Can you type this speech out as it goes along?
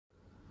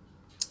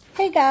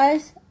Hey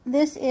guys,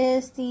 this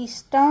is the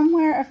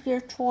Stoneware of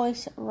your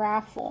choice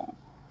raffle.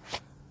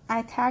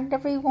 I tagged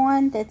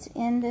everyone that's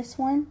in this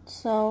one,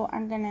 so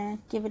I'm going to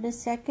give it a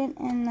second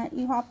and let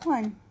you hop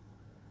on.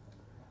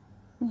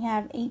 We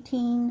have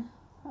 18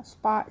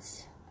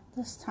 spots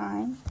this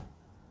time.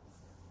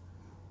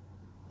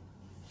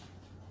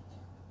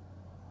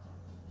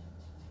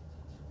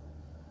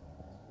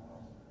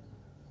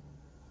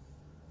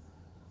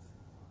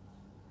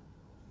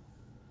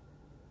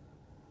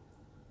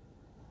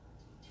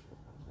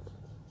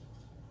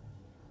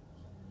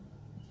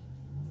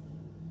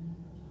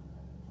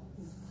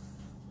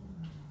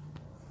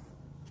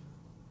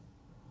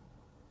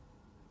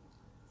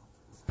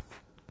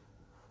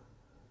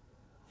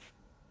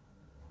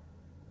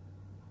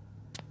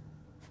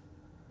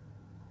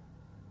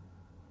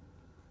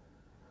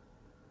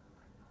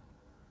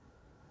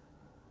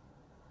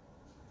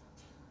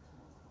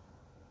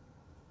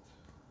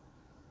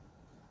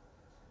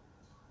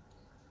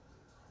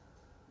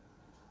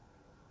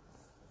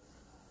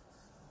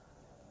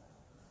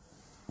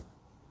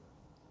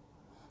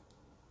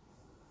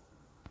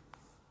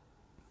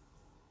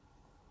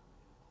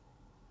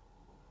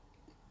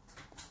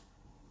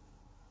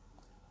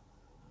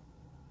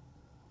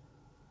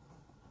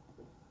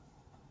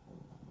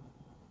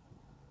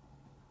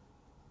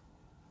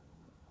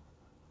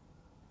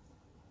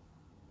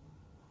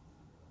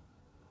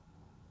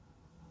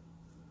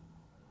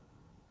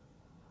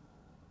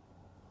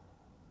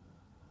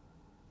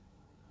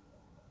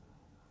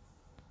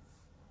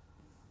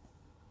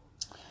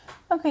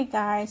 Okay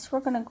guys, we're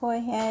going to go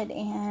ahead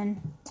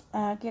and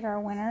get our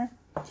winner.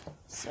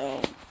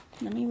 So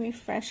let me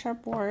refresh our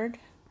board.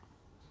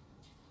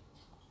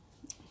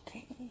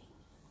 Okay.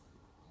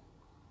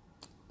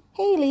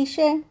 Hey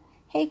Alicia.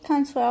 Hey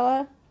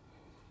Consuela.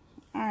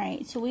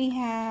 Alright, so we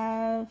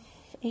have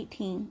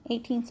 18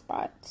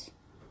 spots.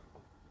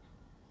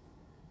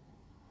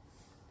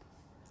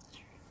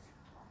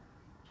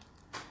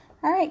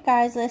 Alright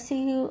guys, let's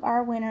see who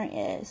our winner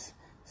is.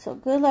 So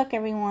good luck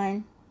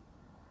everyone.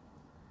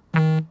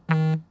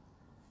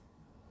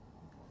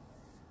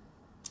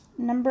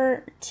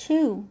 Number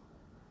 2.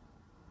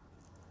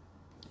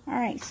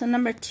 Alright, so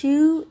number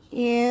 2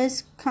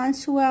 is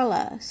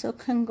Consuela. So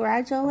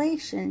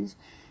congratulations.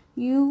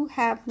 You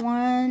have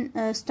won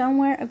a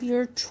stoneware of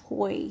your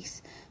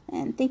choice.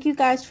 And thank you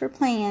guys for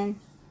playing.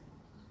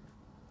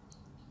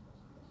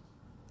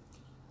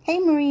 Hey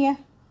Maria.